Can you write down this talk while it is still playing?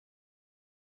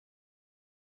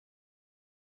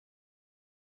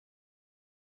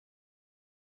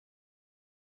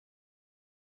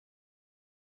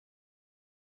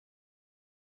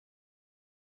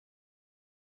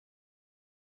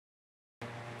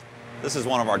This is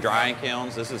one of our drying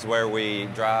kilns. This is where we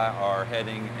dry our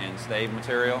heading and stave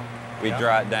material. We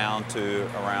dry it down to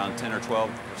around 10 or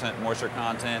 12% moisture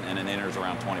content, and it enters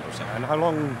around 20%. And how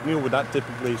long, Neil, would that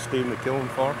typically stay in the kiln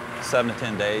for? 7 to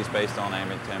 10 days based on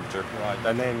ambient temperature. Right,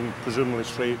 and then presumably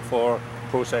straight for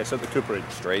process at the cooperage?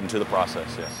 Straight into the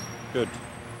process, yes. Good.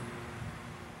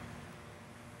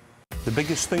 The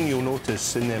biggest thing you'll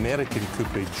notice in the American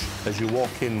cooperage as you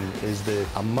walk in is the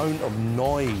amount of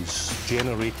noise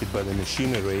generated by the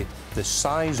machinery, the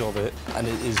size of it, and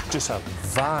it is just a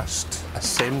vast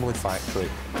assembly factory.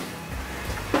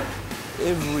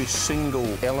 Every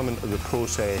single element of the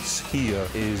process here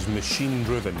is machine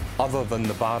driven, other than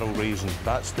the barrel raising.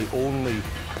 That's the only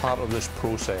part of this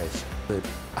process that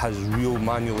has real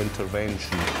manual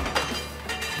intervention.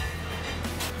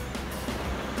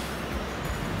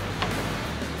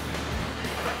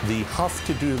 They have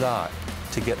to do that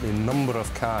to get the number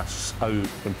of casts out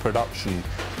in production.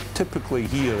 Typically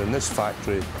here in this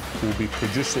factory, we'll be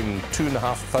producing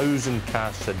 2,500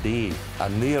 casts a day,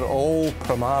 and they're all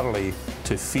primarily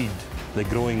to feed the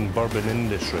growing bourbon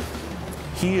industry.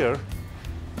 Here,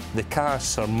 the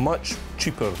casts are much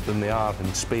cheaper than they are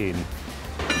in Spain.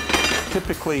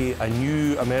 Typically, a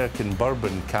new American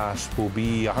bourbon cask will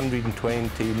be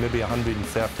 $120, maybe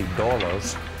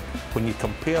 $130. When you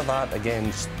compare that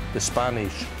against the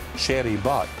Spanish sherry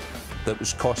butt that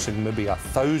was costing maybe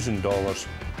 $1,000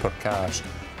 per cask,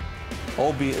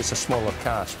 albeit it's a smaller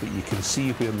cask, but you can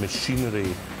see where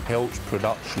machinery helps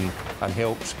production and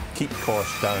helps keep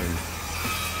costs down.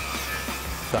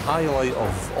 The highlight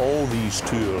of all these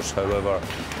tours, however,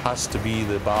 has to be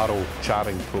the barrel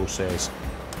charring process,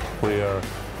 where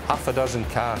half a dozen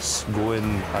casks go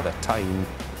in at a time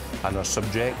and are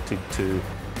subjected to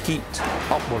heat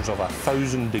upwards of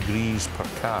 1,000 degrees per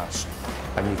cask,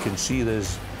 and you can see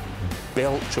this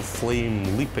belch of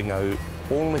flame leaping out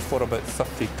only for about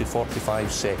 30 to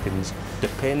 45 seconds,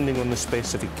 depending on the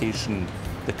specification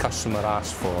the customer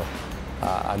asks for,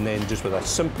 and then just with a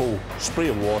simple spray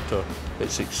of water,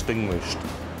 it's extinguished.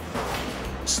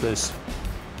 It's this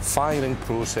firing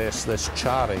process, this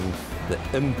charring,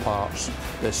 that imparts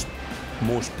this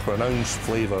most pronounced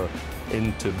flavour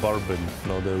into bourbon, you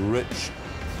know, the rich,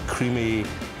 creamy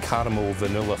caramel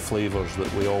vanilla flavours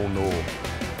that we all know.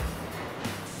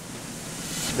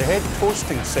 The head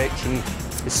toasting section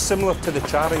is similar to the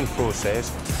charring process.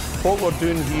 What we're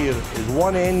doing here is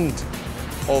one end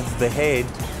of the head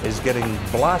is getting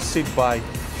blasted by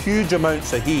huge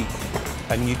amounts of heat,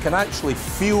 and you can actually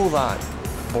feel that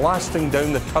blasting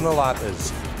down the tunnel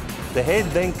lattice. The head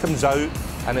then comes out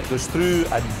and it goes through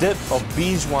a dip of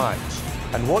beeswax,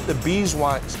 and what the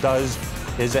beeswax does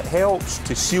is it helps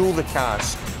to seal the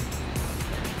cask.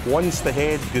 Once the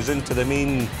head goes into the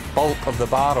main bulk of the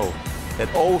barrel,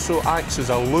 it also acts as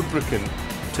a lubricant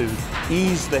to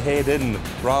ease the head in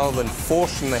rather than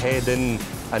forcing the head in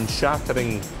and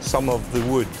shattering some of the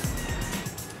wood.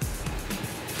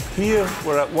 Here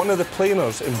we're at one of the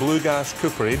planers in Bluegrass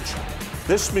Cooperage.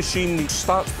 This machine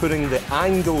starts putting the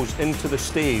angles into the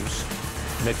staves.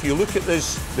 And if you look at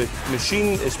this, the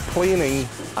machine is planing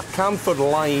a chamfered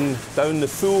line down the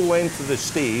full length of the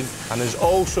stave and is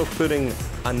also putting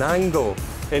an angle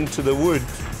into the wood.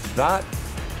 That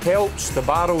helps the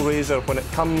barrel raiser when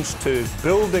it comes to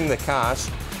building the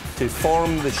cask to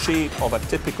form the shape of a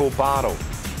typical barrel.